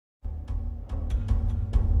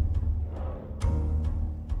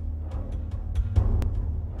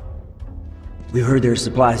We heard there are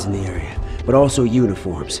supplies in the area, but also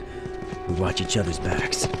uniforms. We watch each other's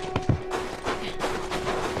backs.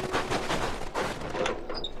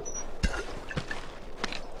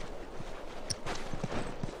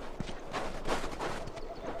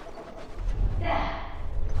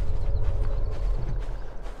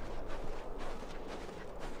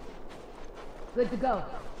 Good to go.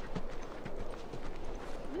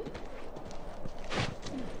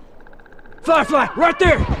 Firefly, right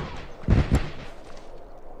there!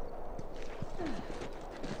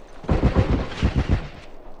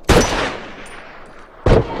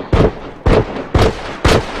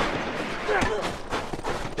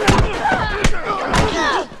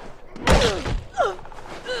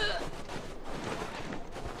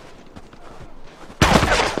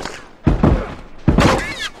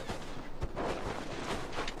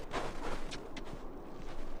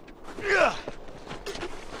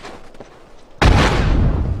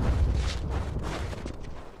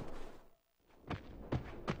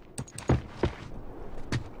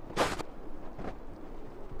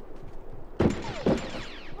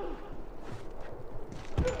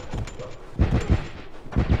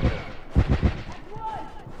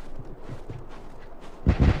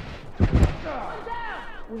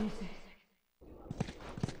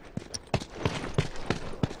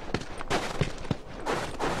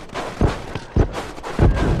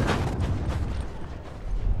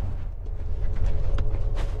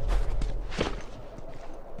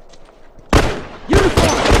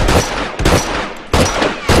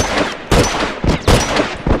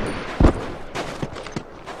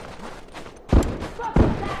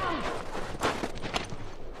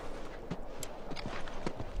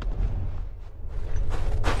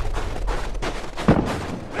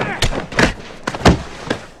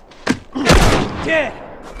 Dead!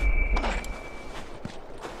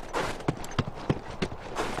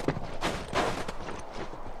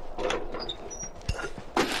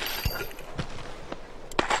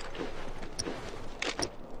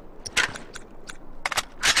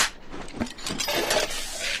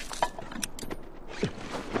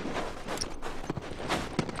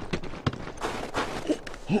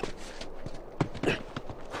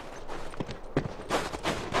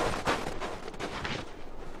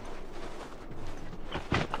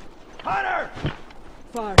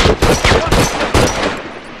 Fire!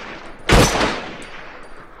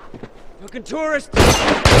 Fucking tourist! Got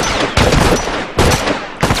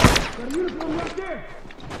a uniform right there!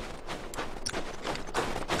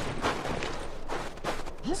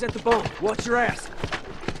 Set the bomb. Watch your ass.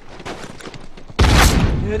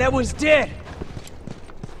 Yeah, that one's dead!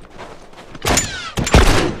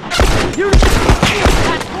 You...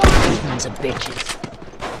 Sons of bitches.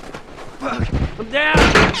 Fuck! I'm down!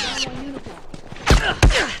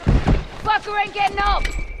 Fucker ain't getting up!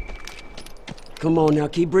 Come on now,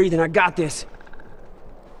 keep breathing, I got this.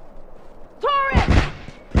 Torrent!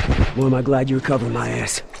 Boy, am I glad you were covering my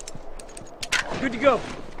ass. Good to go.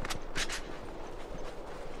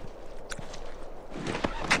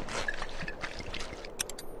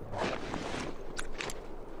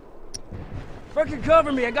 Fucking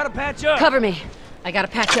cover me, I gotta patch up. Cover me. I gotta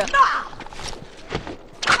patch up.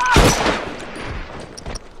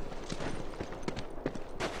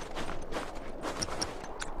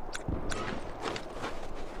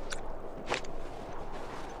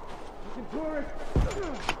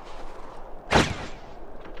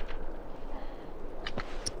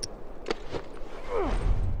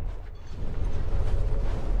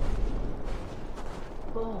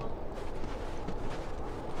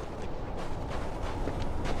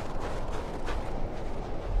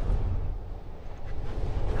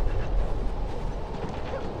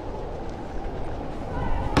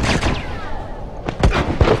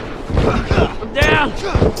 I'm down!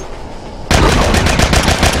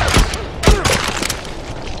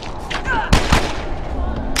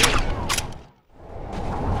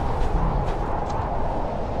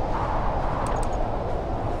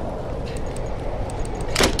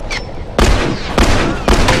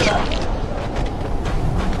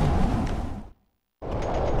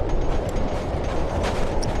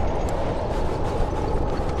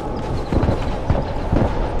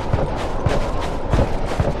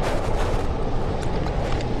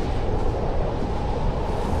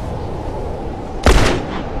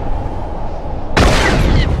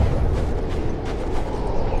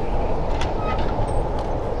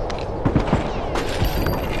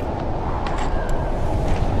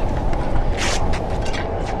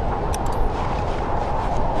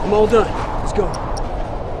 I'm all done. Let's go.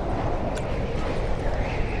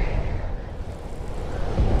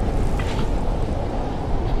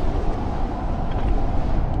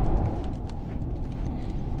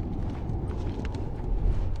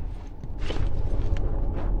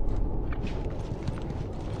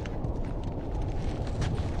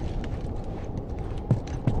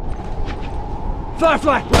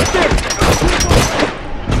 Firefly, right there!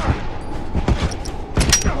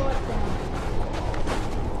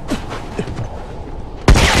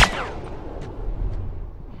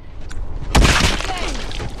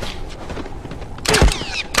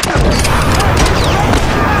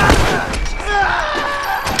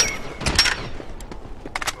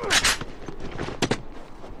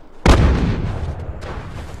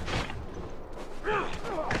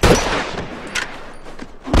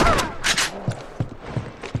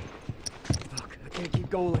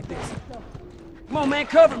 Going like this. Come on, man,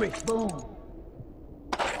 cover me. Boom.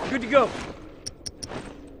 Good to go.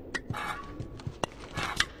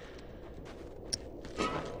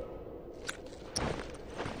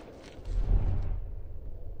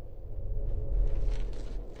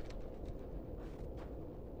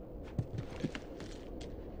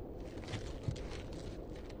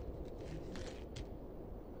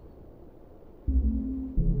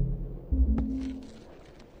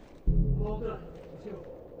 Hold on.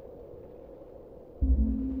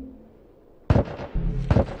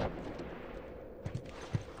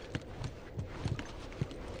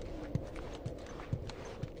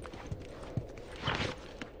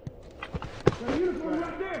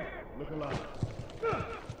 Look alive.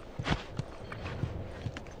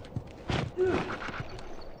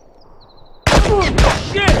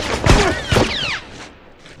 Shit!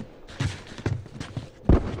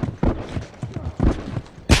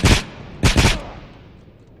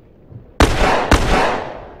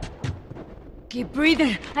 Keep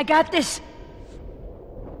breathing. I got this.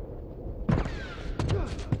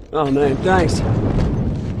 Oh man, thanks.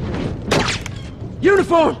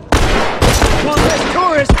 Uniform! One less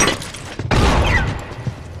tourist!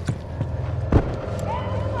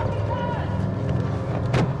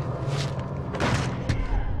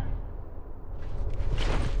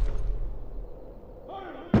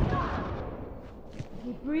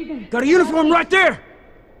 Keep breathing. Got a uniform right there!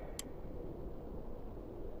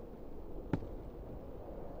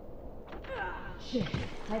 Shit.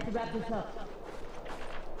 I have to wrap this up.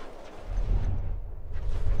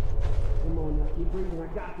 Come on now, keep breathing, I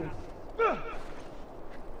got this.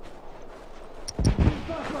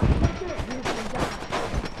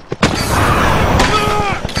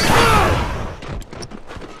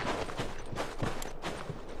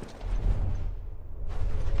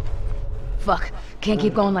 Fuck. Can't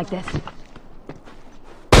keep going like this.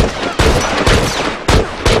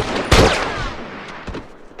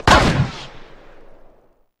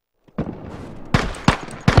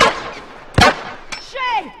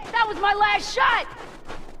 Shit! That was my last shot!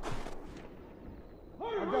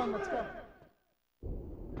 I'm done, let's go.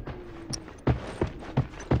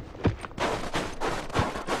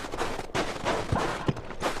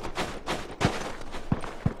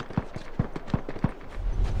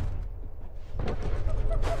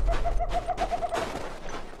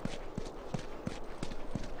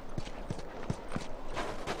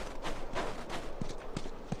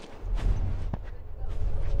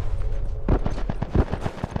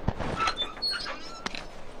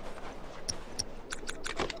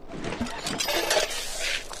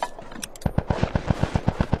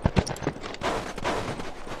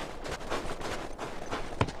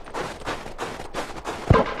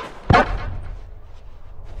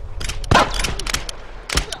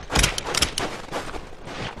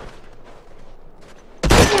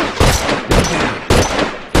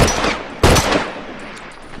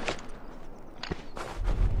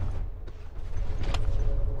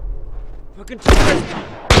 Fucking tourist!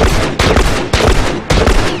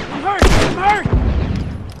 I'm hurt! I'm hurt!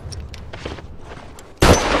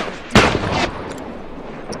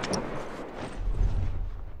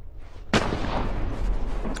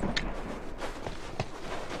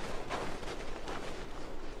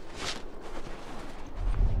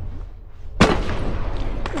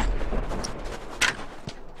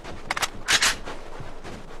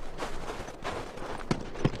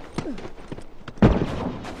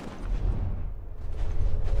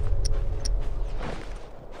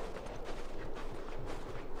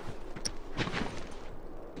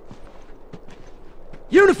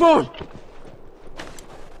 Uniform!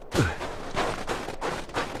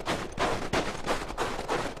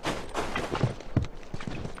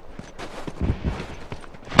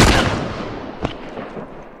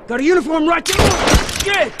 Got a uniform right there!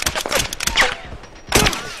 Shit!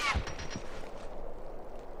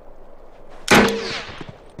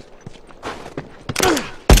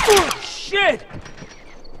 Shit!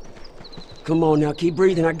 Come on now, keep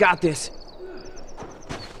breathing, I got this.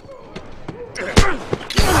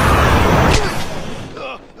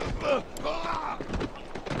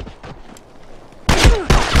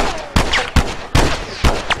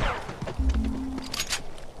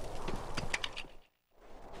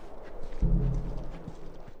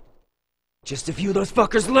 Just a few of those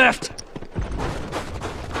fuckers left!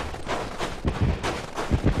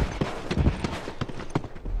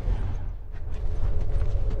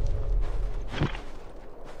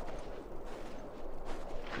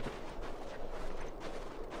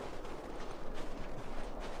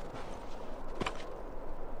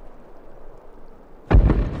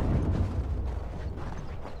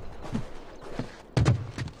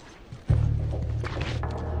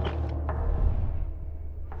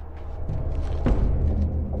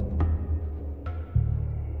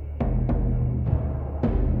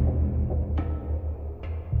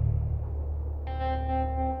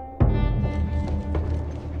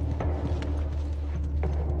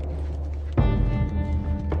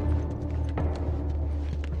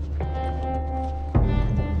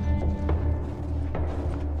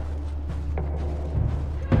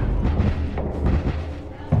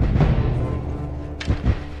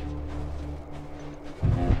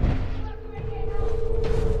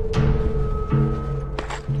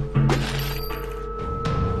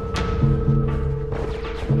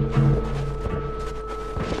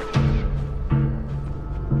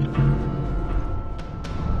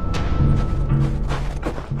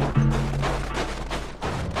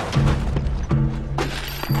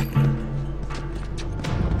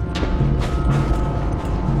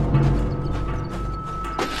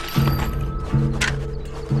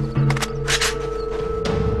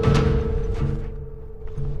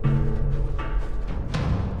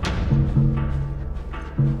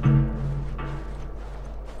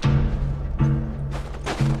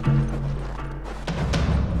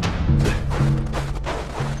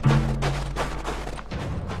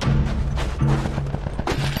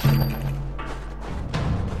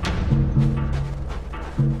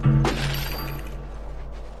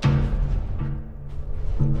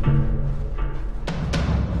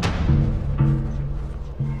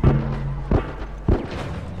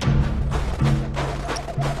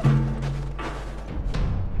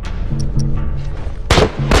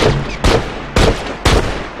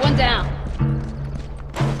 One down.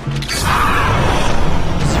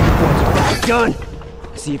 Gun!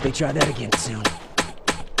 See if they try that again soon.